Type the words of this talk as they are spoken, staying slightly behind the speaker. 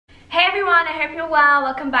everyone, I hope you're well.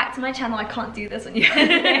 Welcome back to my channel. I can't do this on you.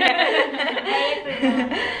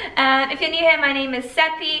 If you're new here, my name is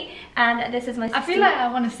Seppi and this is my sister. I feel like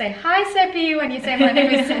I want to say hi Seppi when you say my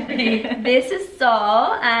name is Seppi. This is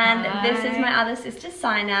SOOO and hi. This is my other sister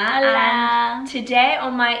Sina. Hello. And today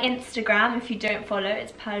on my Instagram, if you don't follow,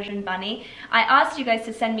 it's persianbunny. I asked you guys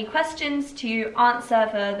to send me questions to answer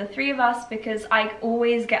for the three of us because I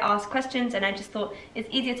always get asked questions and I just thought it's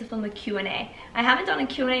easier to film a Q&A. I haven't done a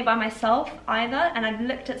Q&A by myself either, and I've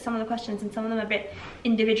looked at some of the questions and some of them are a bit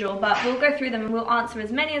individual, but we'll go through them and we'll answer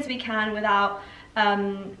as many as we can without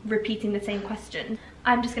repeating the same question.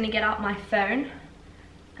 I'm just going to get out my phone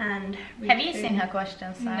and have you seen her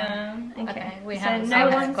questions? So? No. Okay, we so haven't no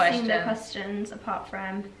seen one's questions. seen the questions apart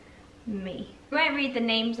from me. We won't read the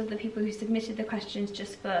names of the people who submitted the questions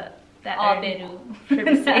just for their own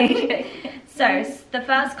privacy. So the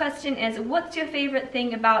first question is, what's your favorite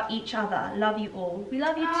thing about each other? Love you all. We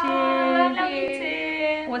love you too. Love you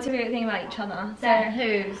too. What's your favorite thing about each other? So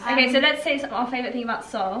whose? Okay, so let's say our favorite thing about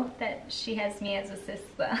SOOO. That she has me as a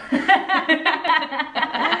sister.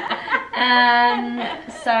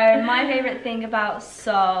 So my favorite thing about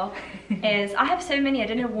SOOO is I have so many, I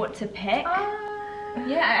don't know what to pick.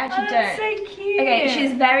 Yeah, I actually don't. So cute. Okay,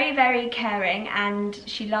 she's very, very caring and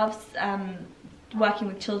she loves working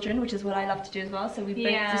with children, which is what I love to do as well. So we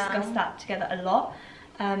both discuss that together a lot.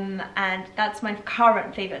 And that's my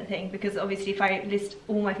current favourite thing, because obviously if I list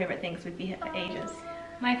all my favourite things, we'd be here for ages.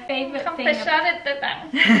 My favorite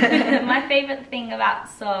thing about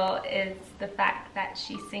SOOO is the fact that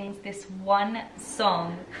she sings this one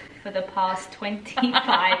song for the past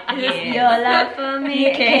 25 years. Your love for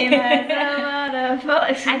me came as a waterfall.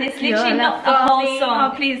 And it's literally not the whole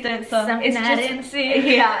song. Oh, please don't song. It's just,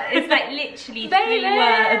 yeah, it's like literally 3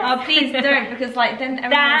 words. Oh, please don't, because like then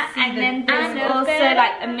everyone That, will see and then there's also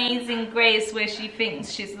like Amazing Grace, where she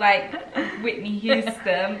thinks she's like Whitney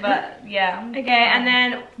Houston, but yeah. Okay, and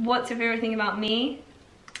then what's your favorite thing about me?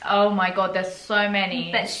 Oh my god, there's so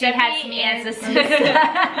many. But she has me as a sister.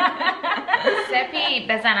 Seppi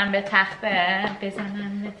بزنم به تخته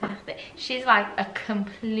بزنم به تخته. She's like a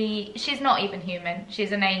complete, she's not even human,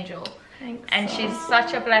 she's an angel. Thanks. And she's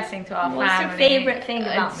such a blessing to our family. What's your favourite thing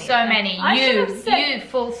about me? So many. You,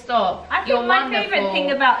 full stop. I think You're my wonderful. favourite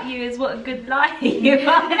thing about you is what a good liar you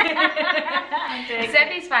are.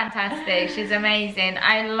 Seppi's fantastic. She's amazing.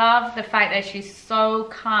 I love the fact that she's so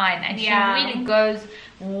kind and she really goes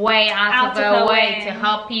way out of her way to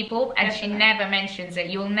help people, and she never mentions it.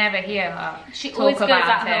 You'll never hear her She talk always goes about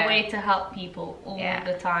out it. her way to help people all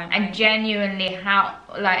the time. And genuinely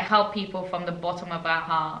help people from the bottom of her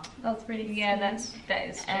heart. That's really sweet. that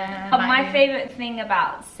is true. But my favourite thing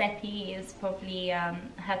about Seppi is probably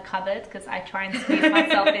her cupboard, because I try and squeeze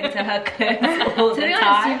myself into her clothes all the To be honest,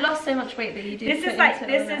 time. you've lost so much weight that you do. This is like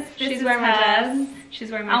She's wearing my dress.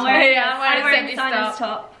 She's wearing my top. I'm wearing Sina's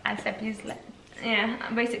top. And Seppi's Yeah,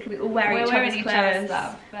 basically we all wear each wearing other's each other's clothes.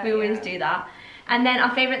 stuff, but We always do that. And then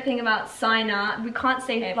our favorite thing about Sina, we can't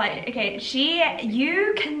say like, okay,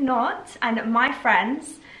 you cannot, and my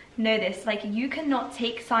friends know this, like you cannot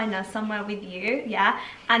take Sina somewhere with you,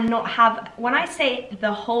 and not have, when I say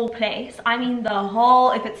the whole place, I mean the whole,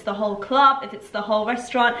 if it's the whole club, if it's the whole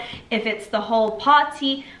restaurant, if it's the whole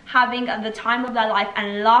party, having the time of their life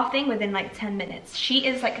and laughing within like 10 minutes. She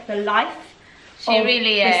is like the life. She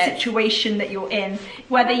really is. The situation that you're in,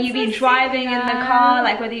 whether you be driving in the car,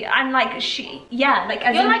 like whether you, and like like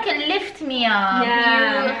as you're like a lift me up.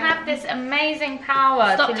 Yeah. You have this amazing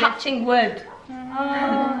power. Stop touching wood.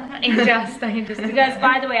 Oh, injustice. Because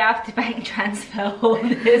by the way, I have to bank transfer all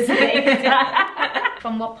this later.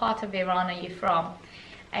 From what part of Iran are you from?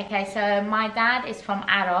 Okay, so my dad is from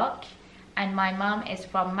Iraq and my mum is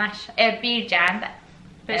from Birjan.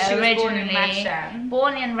 But she was born in Mashhad.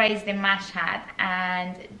 Born and raised in Mashhad,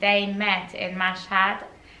 and they met in Mashhad.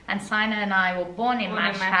 And Sina and I were born in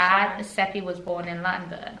Mashhad. Seppi was born in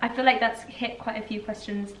London. I feel like that's hit quite a few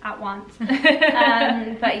questions at once.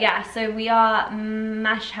 But yeah, so we are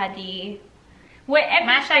Mashhadi. We're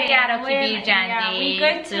Mashhadi, Iraqi,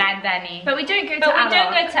 Birjandi, Londoni. But we don't go to But we Iraq.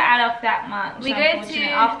 don't go to Iraq that much. We go to,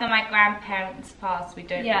 after my grandparents passed, we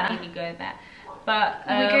don't really go there. But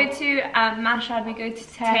we go to Mashhad, we go to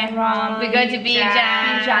Tehran, we go to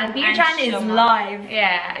Birjan. Birjan is live.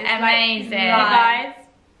 Yeah, it's amazing. Like, guys,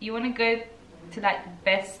 you want to go to like the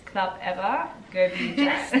best club ever, go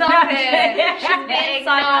Bijan. Stop it. She's being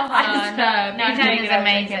no, Bijan is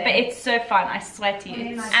amazing. But it's so fun, I swear to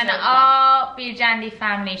you. And our Bijandi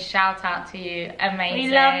family, shout out to you. Amazing. We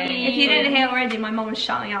love you. If you didn't hear already, my mom was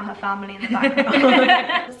shouting out her family in the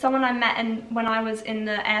background. Someone I met when I was in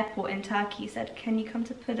the airport in Turkey said, can you come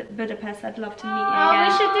to Budapest? I'd love to meet you. Oh,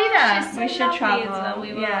 we should do that. We should travel. Well.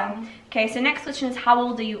 We will. Yeah. Okay, so next question is, how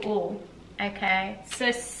old are you all? Okay.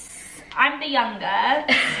 So I'm the younger.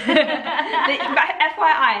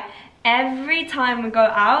 FYI, every time we go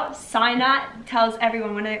out, Saina tells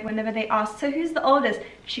everyone whenever they ask, so who's the oldest?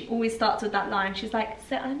 She always starts with that line. She's like,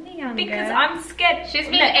 so I'm the younger. Because I'm scared. She's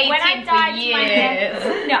been 18 when I dyed for years. My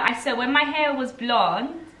hair, so when my hair was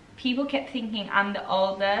blonde, people kept thinking I'm the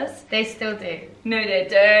oldest. They still do. No, they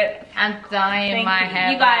don't. I'm dyeing my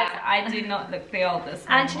hair. You guys, I do not look the oldest.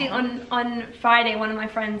 Actually, on Friday, one of my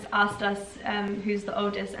friends asked us who's the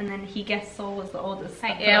oldest, and then he guessed Sol was the oldest.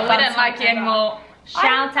 Yeah, we don't like you anymore.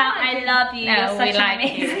 Shout out, I love you. No, You're such an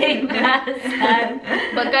amazing person.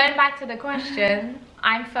 But going back to the question,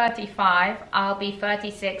 I'm 35. I'll be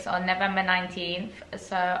 36 on November 19th.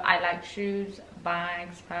 So I like shoes,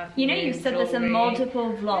 bags, perfume. You know, you've said this in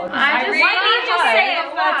multiple vlogs. I Why really did you just say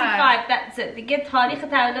hope. at 35? That's it. They get تاريخ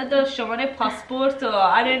تولد شماره passport or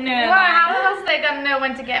I don't know. Well, how else they gonna know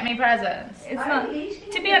when to get me presents? It's not.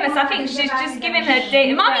 To be honest, I think she's just giving her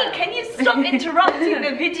date. Mummy, can you stop interrupting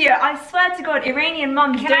the video? I swear to God, Iranian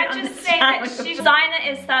mums Can don't I just say that understand. Zaina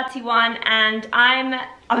is 31 and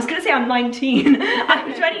I was gonna say I'm 19.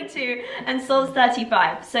 I'm 22 and Sol's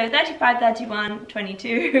 35. So 35, 31,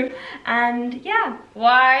 22, and yeah.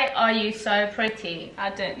 Why are you so pretty? I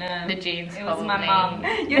don't know. The jeans. It was probably. my mum.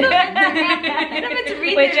 You're not meant to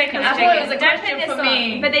read Wait, the Jacob, I thought it was a Don't question put for this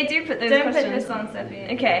me. on. But they do put those Don't questions. put this on, Sophie.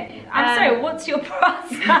 Okay. I'm sorry, what's your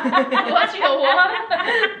process? What's your what?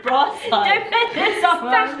 Bra size. Don't put this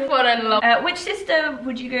on. That's for a lot. Which sister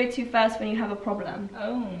would you go to first when you have a problem?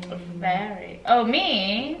 Oh. Very. Oh,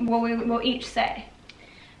 me? Well, we'll each say.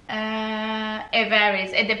 It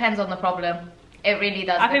varies. It depends on the problem. It really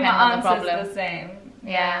does I think depend my on the answer's problem. the same.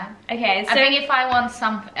 Yeah. Okay, so I think if I want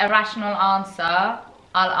a rational answer,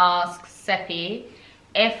 I'll ask Seppi.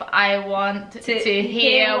 If I want to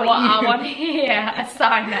hear what I want to hear, a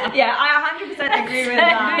sign up. yeah, I 100% agree with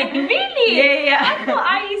that. Really? Yeah. I thought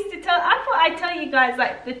I'd tell you guys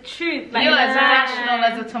like the truth. Like, You're as rational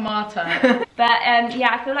as a tomato. But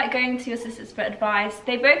yeah, I feel like going to your sisters for advice,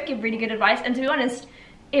 they both give really good advice, and to be honest,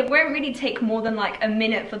 it won't really take more than like a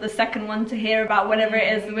minute for the second one to hear about whatever it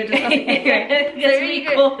is we're discussing. Because we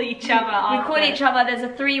call each other. We call each other. There's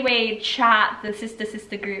a three-way chat, the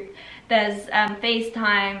sister group. There's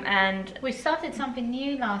FaceTime, and we started something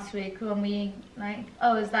new last week when we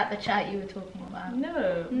oh, is that the chat you were talking about?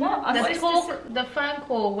 No. What? The phone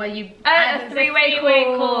call where you a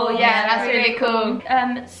three-way call. Yeah, that's really cool.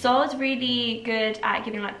 Sol's really good at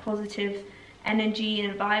giving like positive energy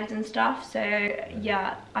and vibes and stuff, so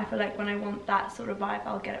yeah, I feel like when I want that sort of vibe,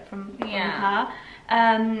 I'll get it from her.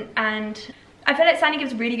 And I feel like Sandy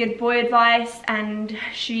gives really good boy advice, and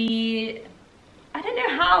I don't know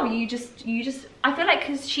how, you just I feel like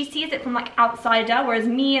because she sees it from like outsider, whereas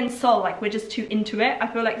me and Sol, like, we're just too into it. I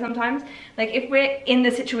feel like sometimes, like, if we're in the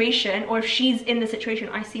situation, or if she's in the situation,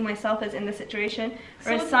 I see myself as in the situation,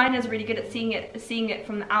 whereas Sina's really good at seeing it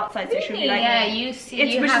from the outside. So she'll be like, yeah, you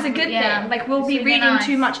see, which is a good thing. Like, we'll be reading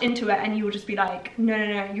too much into it, and you will just be like, no,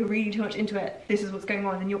 you're reading too much into it, this is what's going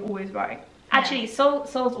on, and you're always right. Actually,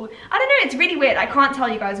 Sol's always, I don't know, it's really weird. I can't tell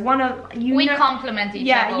you guys. We complement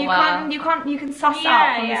each other. Yeah, you can suss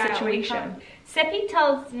out from the situation. Seppi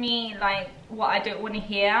tells me like what I don't want to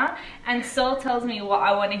hear, and Sol tells me what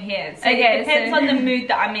I want to hear. So it depends on the mood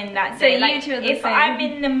that I'm in that day. Like, if I'm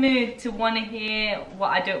in the mood to want to hear what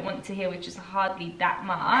I don't want to hear, which is hardly that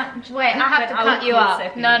much. Wait, I have to cut you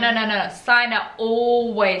up. No. Sina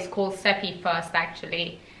always calls Seppi first,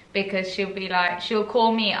 actually. Because she'll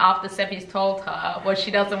call me after Seppi's told her what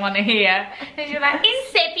she doesn't want to hear. And she'll be like,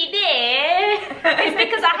 is Seppi there? It's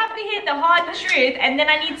because I have to hear the hard truth, and then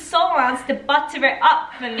I need someone else to butter it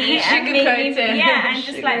up for me. And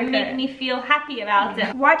just like make me feel happy about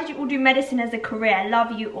it. Why did you all do medicine as a career? I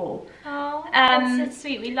love you all. Oh, that's so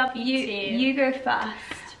sweet. We love you too. You go first.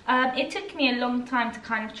 It took me a long time to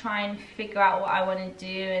kind of try and figure out what I want to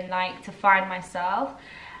do and like to find myself.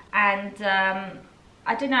 And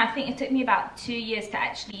I don't know, I think it took me about 2 years to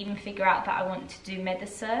actually even figure out that I want to do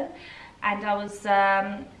medicine. And I was,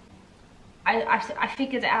 I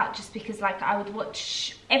figured it out just because like I would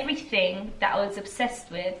watch everything that I was obsessed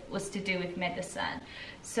with was to do with medicine.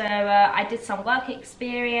 So I did some work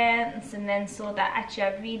experience and then saw that actually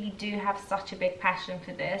I really do have such a big passion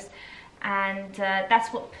for this. And that's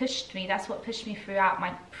what pushed me. That's what pushed me throughout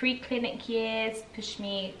my pre-clinic years, pushed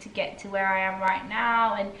me to get to where I am right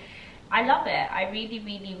now. And I love it. I really,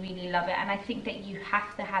 really, really love it. And I think that you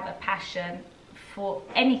have to have a passion for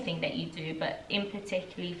anything that you do, but in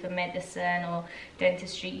particularly for medicine or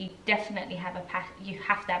dentistry, you definitely have you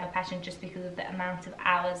have to have a passion, just because of the amount of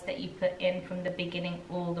hours that you put in from the beginning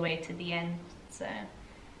all the way to the end. So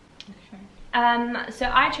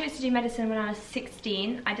so I chose to do medicine when I was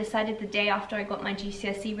 16. I decided the day after I got my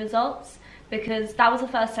GCSE results, because that was the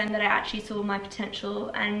first time that I actually saw my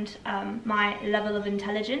potential and my level of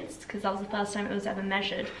intelligence, because that was the first time it was ever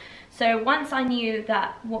measured. So once I knew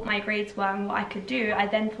that what my grades were and what I could do, I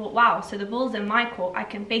then thought, wow, so the ball's in my court. I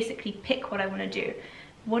can basically pick what I want to do.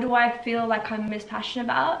 What do I feel like I'm most passionate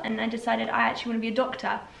about? And I decided I actually want to be a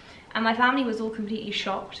doctor. And my family was all completely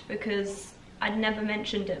shocked, because I'd never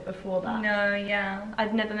mentioned it before that. No, yeah.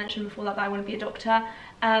 I'd never mentioned before that I want to be a doctor.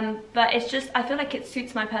 But it's just, I feel like it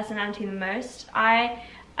suits my personality the most.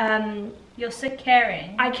 You're so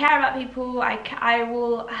caring. I care about people. I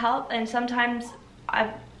will help, and sometimes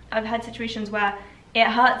I've had situations where it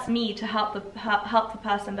hurts me to help the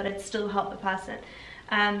person, but I'd still help the person.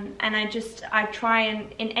 And I try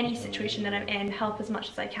and, in any situation that I'm in, help as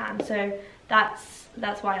much as I can. So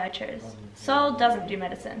that's why I chose. Sol doesn't do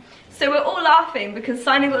medicine. So we're all laughing because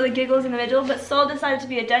Sina got the giggles in the middle, but Sol decided to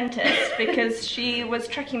be a dentist because she was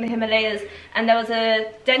trekking the Himalayas, and there was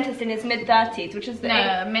a dentist in his mid-30s, which is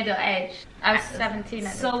the middle age. I was 17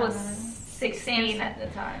 at the time. Sol was 16 at the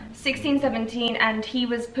time. 16, 17, and he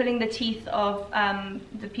was pulling the teeth of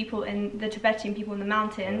the Tibetan people in the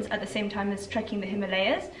mountains at the same time as trekking the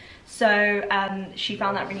Himalayas. So she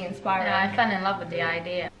found that really inspiring. Yeah, I fell in love with the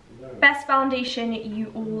idea. Best foundation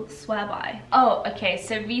you all swear by? Oh, okay.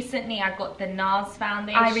 So recently I got the NARS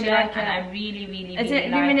foundation. I really like it. And I really, really, Is really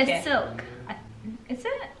it like Luminous Silk? Is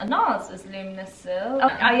it? NARS is Luminous Silk. Oh,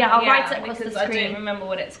 yeah, I'll write it across the because screen. I don't remember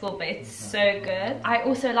what it's called, but it's so good. I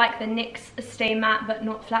also like the NYX Stay Matte But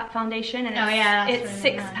Not Flat foundation, and it's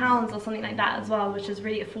really £6 nice. or something like that as well, which is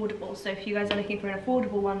really affordable. So if you guys are looking for an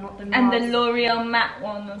affordable one, not the NARS. And the L'Oreal matte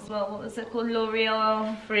one as well. What was it called?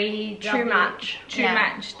 L'Oreal Free True Match. True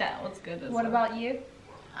Match. That was good as well. What about you?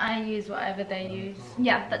 I use whatever they use.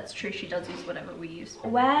 Yeah, that's true. She does use whatever we use.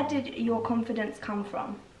 Where did your confidence come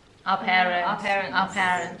from? Our parents. Our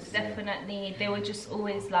parents. Definitely. They were just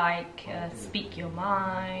always like, speak your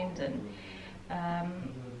mind, and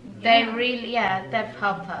they really, they've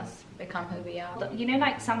helped us become who we are. You know,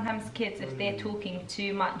 like sometimes kids, if they're talking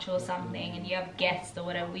too much or something and you have guests or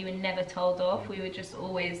whatever, we were never told off. We were just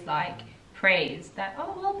always like praised that,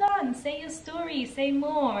 oh, well done, say your story, say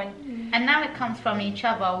more. And now it comes from each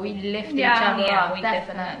other. We lift each Yeah, other yeah, up, we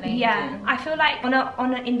definitely. Yeah, I feel like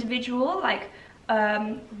on an individual, like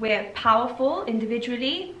we're powerful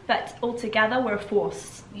individually, but all together we're a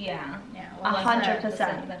force. Yeah,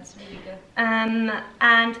 100%. That's really good.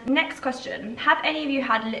 And next question: have any of you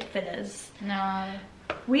had lip fillers? No.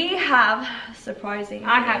 We have, surprisingly.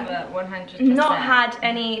 I have a 100%. Not had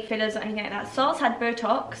any fillers or anything like that. Sol's had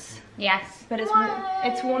Botox. Yes. But it's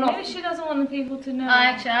worn off. Maybe she doesn't want the people to know.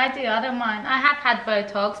 Actually, I do. I don't mind. I have had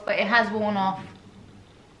Botox, but it has worn off.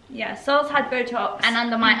 Yeah, Sol's had Botox. And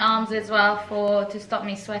under my arms as well to stop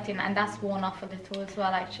me sweating, and that's worn off a little as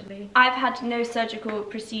well, actually. I've had no surgical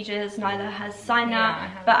procedures, neither has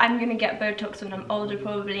Sina, but I'm gonna get Botox when I'm older,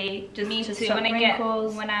 probably, just to stop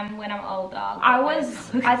wrinkles. When I'm older.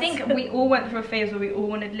 I think we all went through a phase where we all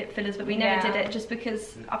wanted lip fillers, but we never did it, just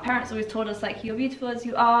because our parents always told us, like, you're beautiful as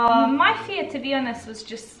you are. My fear, to be honest, was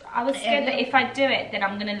just, I was scared that if I do it, then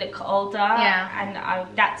I'm gonna look older. Yeah.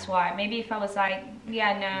 And that's why. Maybe if I was like,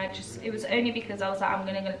 yeah, no, it was only because I was like, I'm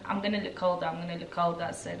gonna look older,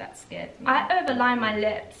 so that scared me. I overline my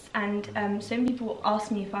lips, and so many people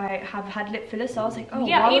ask me if I have had lip fillers, so I was like, oh,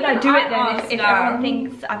 yeah, why would I do it then if everyone them.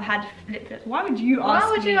 thinks I've had lip fillers? Why would you ask me? Why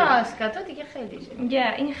would you ask? I don't think you're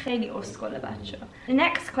Yeah, in kheli oskola bacho.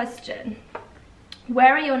 Next question.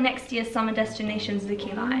 Where are your next year's summer destinations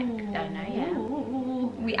looking like? Don't know yet.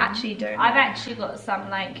 Ooh. We actually don't know. I've actually got some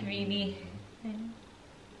like really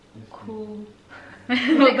cool.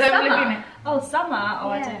 Summer. Oh, summer.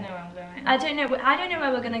 Oh, Yeah. I don't know where I'm going. I don't know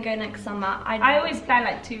where we're gonna go next summer. I always plan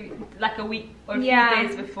like a week or a few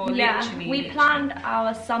days before. Literally. We planned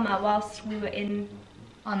our summer whilst we were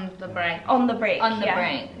on the break. on the break.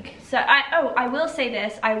 break. So I will say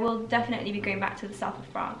this: I will definitely be going back to the south of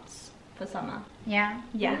France for summer. Yeah.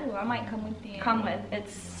 Yeah. Ooh, I might come with you. Come with.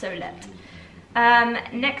 It's so lit.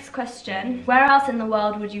 Next question: where else in the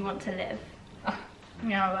world would you want to live?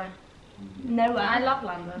 Yeah. Nowhere. I love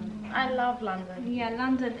London. I love London. Yeah,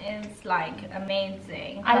 London is like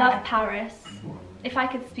amazing. I love Paris. If I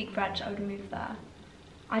could speak French, I would move there.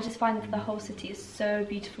 I just find that the whole city is so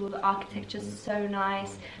beautiful. The architecture is so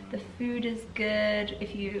nice. The food is good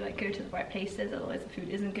if you like go to the right places. Otherwise, the food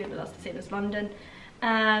isn't good. But that's the same as London.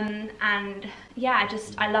 And yeah,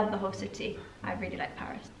 I love the whole city. I really like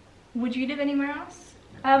Paris. Would you live anywhere else?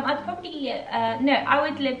 I'd probably no. I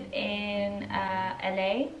would live in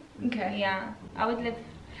LA. Okay. Yeah, I would live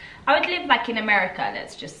like in America.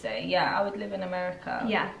 Let's just say, yeah, I would live in America.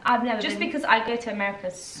 Yeah, I've never just been. because I go to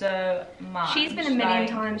America so much. She's been a million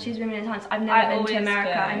times. She's been a million times. I've never been to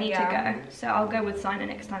America. I need to go. So I'll go with Sana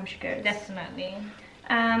next time she goes. Definitely.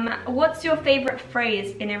 What's your favorite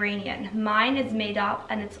phrase in Iranian? Mine is made up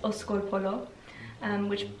and it's oskol polo,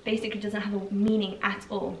 which basically doesn't have a meaning at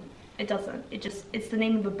all. It doesn't. It's the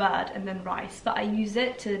name of a bird and then rice. But I use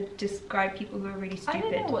it to describe people who are really stupid. I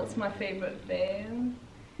don't know what's my favorite thing.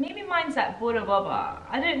 Maybe mine's like Bora Baba.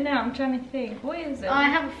 I don't know. I'm trying to think. What is it? I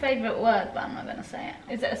have a favorite word, but I'm not gonna say it.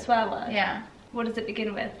 Is it a swear word? Yeah. What does it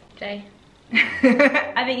begin with? J.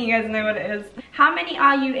 I think you guys know what it is. How many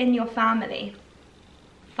are you in your family?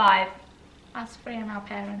 5. Us 3 and our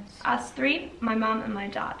parents. Us 3, my mum and my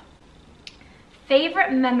dad.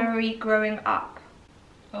 Favorite memory growing up?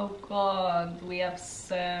 Oh God, we have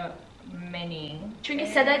so many. چون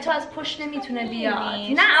صدای تو از پشت نمیتونه بیاد.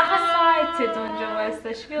 نه آخه سایتت اونجا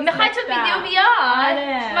واسه. میخوای تو ویدیو بیاد؟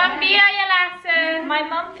 من بیا یه لحظه. My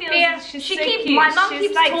mom feels she's so cute. My mom she's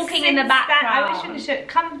keeps like talking in the background. I wish you should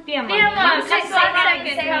come be a mom. Bia, mom, Say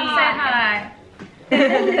hi.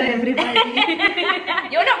 Hello everybody.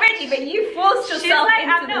 You're not ready, but you forced She's yourself like,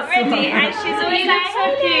 into I'm not this ready, song. and she's always like, so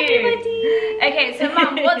cute. Okay, so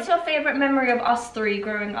mum, what's your favorite memory of us 3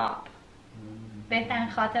 growing up? بهترین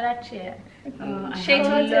خاطرت چیه؟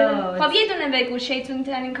 شیطون خب یه دونه بگو شیطون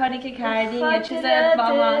ترین کاری که کردی یا چیز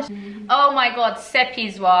باحال. Oh my god,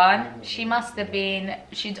 Seppi's one. She must have been,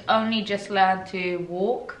 she'd only just learned to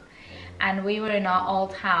walk. And we were in our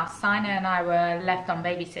old house. Sina and I were left on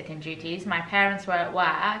babysitting duties. My parents were at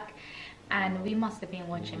work. And we must have been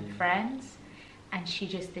watching Friends. And she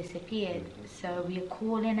just disappeared. So we were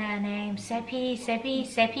calling her name, Seppi, Seppi,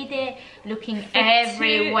 Seppi there, looking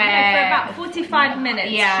everywhere. For about 45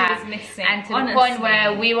 minutes, yeah. she was missing. And to the point where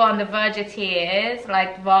we were on the verge of tears,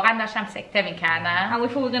 like واقعا داشتم سکته می‌کردم. And we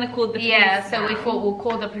thought we were going to call the police. Yeah, so we thought we'll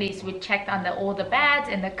call the police. We checked under all the beds,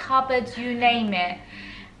 in the cupboards, you name it.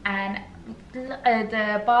 And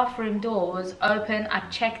the bathroom door was open. I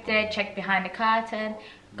checked it, checked behind the curtain,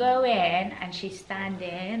 go in, and she's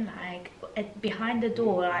standing like behind the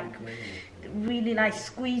door, like really like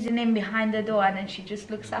squeezing in behind the door, and then she just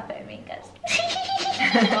looks up at me and goes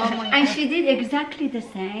Oh my God. And she did exactly the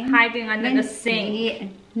same. Hiding under the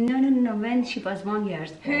sink. No, when she was 1 year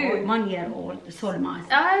old. 1 year old, Solmas.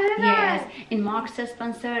 Yes, in Marks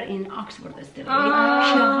Spencer in Oxford Street.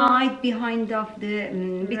 She hid behind of the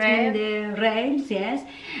between the rails, yes,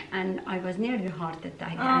 and I was nearly heart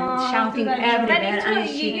attack and shouting everywhere. And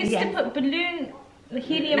you used to put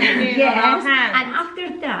helium balloon yes, on our hands. and after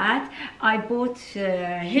that I bought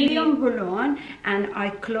helium balloon and I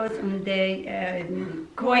closed on the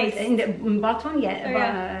Waist. in the bottom,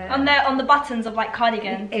 yeah, on the buttons of like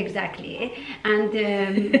cardigan. exactly. And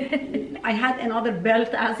I had another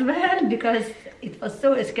belt as well because it was so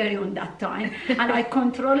scary on that time, and I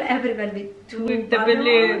control everywhere with the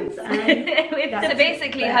balloons. So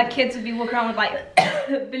basically her kids would be walking around with like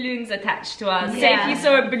balloons attached to us. Yeah. So if you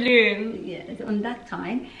saw a balloon, yes, on that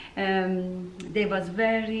time they was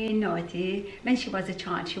very naughty. When she was a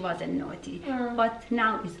child she wasn't naughty, but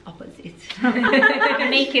now it's opposite.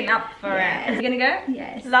 making up for it. You gonna go?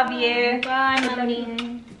 Yes. Love you. Bye, mommy.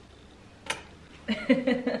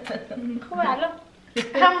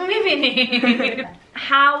 I'm moving.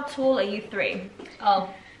 How tall are you 3? Oh,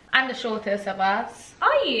 I'm the shortest of us.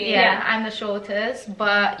 are you? Yeah, I'm the shortest,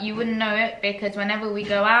 but you wouldn't know it because whenever we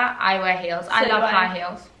go out, I wear heels. I love high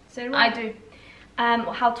heels. So do I do.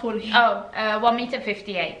 How tall are you? Oh, 1.58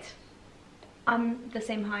 meters. I'm the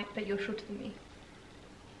same height, but you're shorter than me.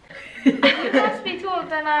 You must be taller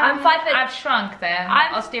than I'm 5 foot. I've shrunk then.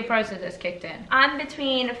 Osteoporosis has kicked in. I'm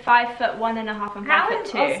between 5'1.5" and 5'2". How is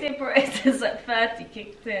osteoporosis at 30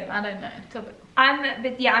 kicked in? I don't know.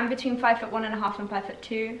 I'm between 5'1.5" and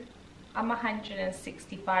 5'2". I'm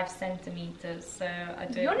 165 centimeters, so I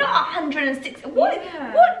don't. You're not 106. What?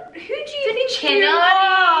 Yeah. What? Who do you think you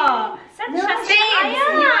are? You're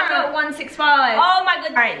not 165. Oh my god!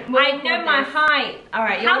 Alright, I know my height.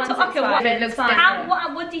 Alright, you're 165. It looks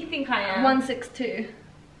What do you think I am? 162.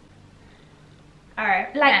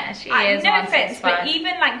 Alright. Like, Yeah, she is no offense, but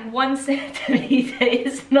even like 1 centimeter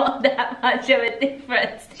is not that much of a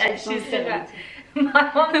difference. She's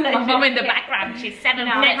my mom in the background, she's 7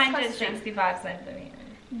 no, foot. 165 centimeters.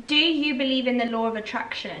 Do you believe in the law of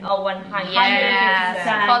attraction? Oh, 100%. Yes,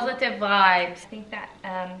 positive vibes. I think that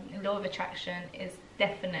law of attraction is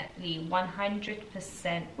definitely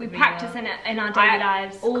 100%. We real. practice in it in our daily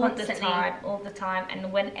lives all constantly. all the time.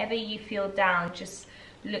 And whenever you feel down, just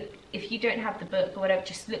look. If you don't have the book or whatever,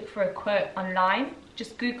 just look for a quote online.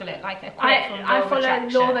 Just Google it, like a quote from I follow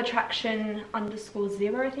Law of Attraction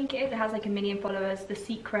 _0, I think it is. It has like 1 million followers. The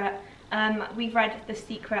Secret. We've read The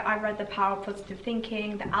Secret. I've read The Power of Positive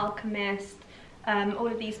Thinking, The Alchemist. All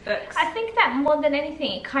of these books. I think that more than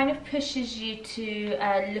anything, it kind of pushes you to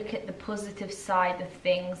look at the positive side of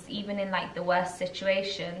things, even in like the worst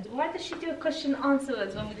situations. Why does she do a question and answer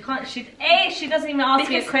us when we can't? She doesn't even ask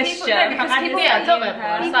me a question.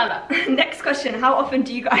 Next question: how often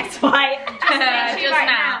do you guys fight? Just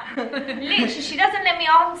now. Literally, she doesn't let me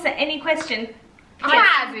answer any question. How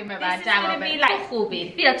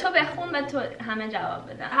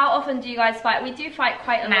often do you guys fight? We do fight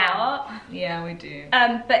quite a lot. Yeah, we do.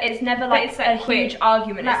 But it's never like it's a quick. huge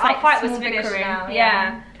argument. Like, It's like our fight was small finished bickering. now,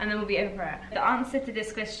 Yeah, and then we'll be over it. The answer to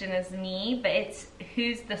this question is me, but it's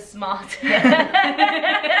who's the smartest?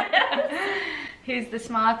 Who's the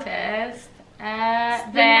smartest?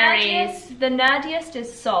 The nerdiest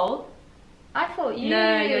is Soul. I thought you.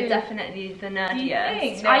 No, you're definitely the nerdiest.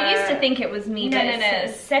 think? I used to think it was me, but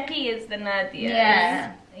it's Seppi is the nerdiest.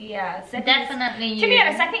 Yeah. Yeah, Seppi Definitely you. To be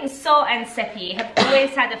honest, I think Sol and Seppi have always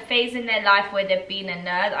had a phase in their life where they've been a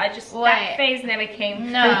nerd. That phase never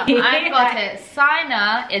came No, through. I got it.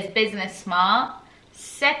 Sina is business smart.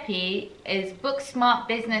 Seppi is book smart,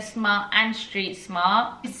 business smart, and street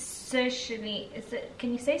smart.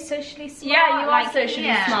 Can you say socially smart? Yeah, you are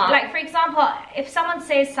socially smart. Like, for example, if someone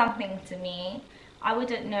says something to me, I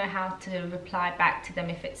wouldn't know how to reply back to them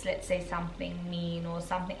if it's, let's say, something mean or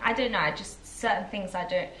something. I don't know. Just certain things I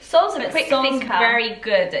don't. Soul's a quick thinker. Very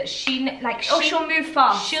good. She'll move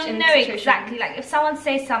fast. She'll know exactly. Like, if someone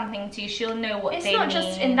says something to you, she'll know what they mean. It's not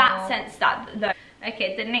just in that sense that though.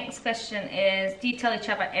 Okay, the next question is: do you tell each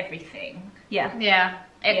other everything? Yeah. Yeah.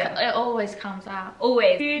 It always comes out.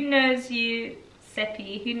 Always. Who knows you,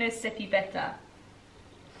 Seppi? Who knows Seppi better?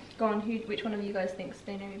 Go on. Which one of you guys thinks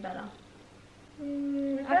they know me better?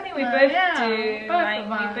 I think we both do.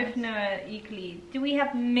 We both know her equally. Do we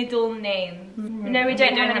have middle names? No, we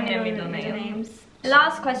don't have no middle names.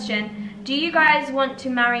 Last question: do you guys want to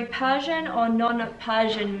marry Persian or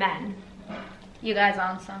non-Persian men? You guys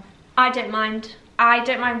answer. I don't mind. I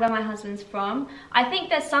don't mind where my husband's from. I think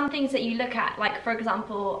there's some things that you look at, like for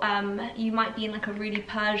example, you might be in like a really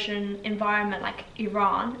Persian environment like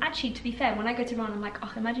Iran. Actually, to be fair, when I go to Iran, I'm like,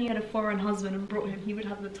 oh, imagine you had a foreign husband and brought him, he would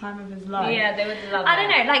have the time of his life. Yeah, they would love I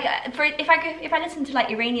don't know, like if I listen to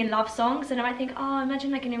like Iranian love songs, then I might think, oh,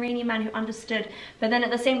 imagine like an Iranian man who understood. But then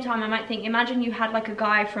at the same time, I might think, imagine you had like a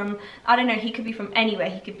guy from, I don't know, he could be from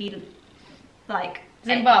anywhere. He could be like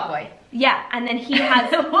Zimbabwe. Yeah, and then he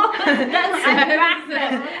has. That's exactly.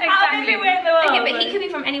 Everywhere in the world. Okay, but he could be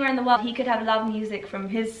from anywhere in the world. He could have love music from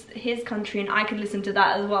his country, and I could listen to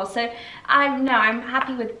that as well. So I'm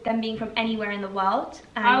happy with them being from anywhere in the world.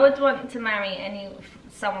 I would want to marry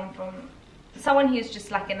someone who's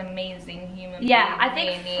just like an amazing human being. Yeah, I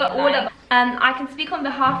think for all of I can speak on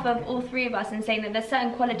behalf of all three of us in saying that there's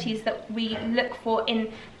certain qualities that we look for in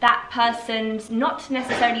that person's, not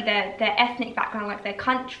necessarily their ethnic background, like their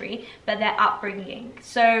country, but their upbringing.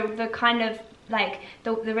 So the kind of like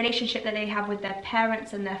the relationship that they have with their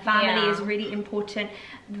parents and their family is really important.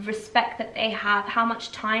 The respect that they have, how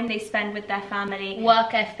much time they spend with their family,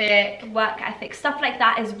 work ethic, stuff like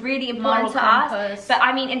that is really important to us. But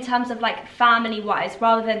I mean, in terms of like family wise,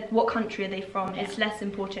 rather than what country are they from, it's less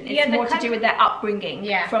important. It's more to do with their upbringing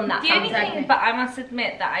from that family. The only thing, but I must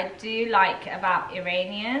admit that I do like about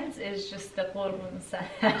Iranians is just the Qurban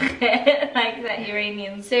Sadaq, like that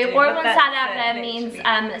Iranians. So Qurban Sadaq means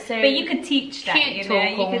but you could teach that, cute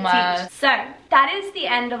talk almost. So that is the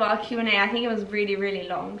end of our Q&A. I think it was really, really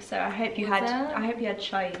long. So I hope you had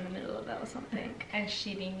chai in the middle of it or something. And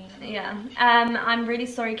shirini. Yeah. I'm really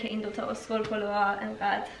sorry که این دوتا اسکول پلوها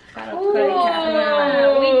انقدر خراب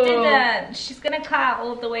we didn't. She's gonna cut out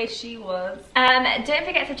all the way she was. Don't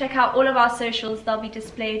forget to check out all of our socials. They'll be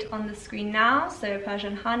displayed on the screen now. So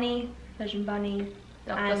Persian Honey, Persian Bunny,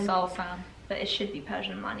 Dr. Sultan. But it should be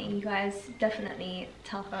Persian Money. You guys definitely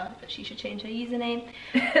tell her that she should change her username.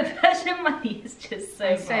 Persian Money is just so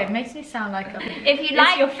it makes me sound like if you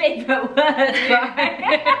like your favorite word,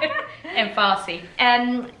 right? in Farsi.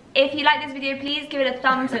 If you like this video, please give it a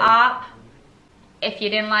thumbs up. If you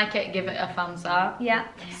didn't like it, give it a thumbs up. Yeah.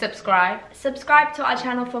 Subscribe. Subscribe to our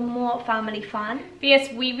channel for more family fun.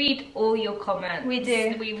 Yes, we read all your comments. We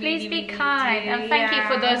do. Please be kind, and thank you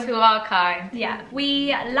for those who are kind. Yeah.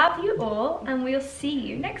 We love you all, and we'll see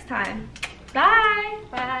you next time. Bye.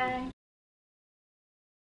 Bye.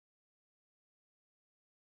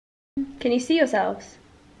 Can you see yourselves?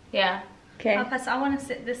 Yeah. Okay. I want to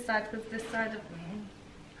sit this side because this side of me.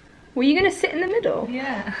 Were you gonna sit in the middle?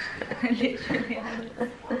 Yeah. Literally.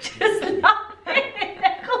 Just laughing.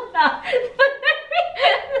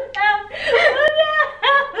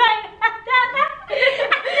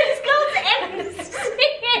 This girl's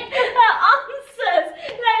emceeing her answers.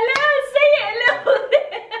 Like, let her say it a little bit.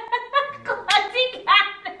 Bloody can.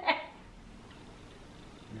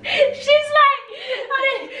 She's like,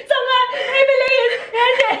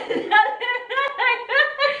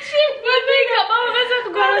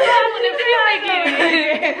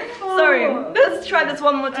 sorry, let's try this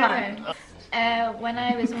one more time. Okay. When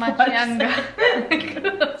I was much younger.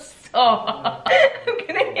 Stop. I'm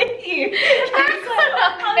gonna hit you.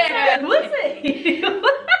 Was it?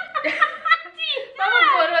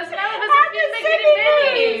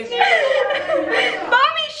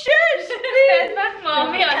 Mommy, shush!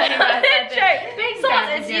 Mommy,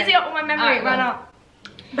 it's easier on my memory right now.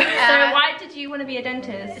 So why did you want to be a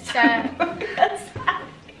dentist?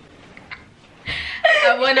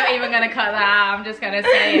 We're not even gonna cut that out, I'm just gonna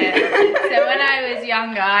say it. So when I was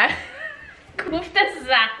younger, gufte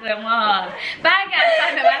zahraman.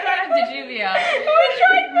 برگرد to Julia. We're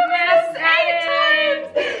trying for this 8 times.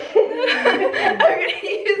 I'm gonna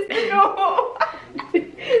use the door.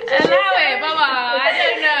 Allow it, Mama. I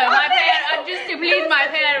don't know. Just to please my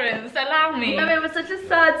parents, allow me. I mean, it was such a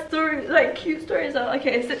sad story, like cute story. So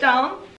okay, sit down.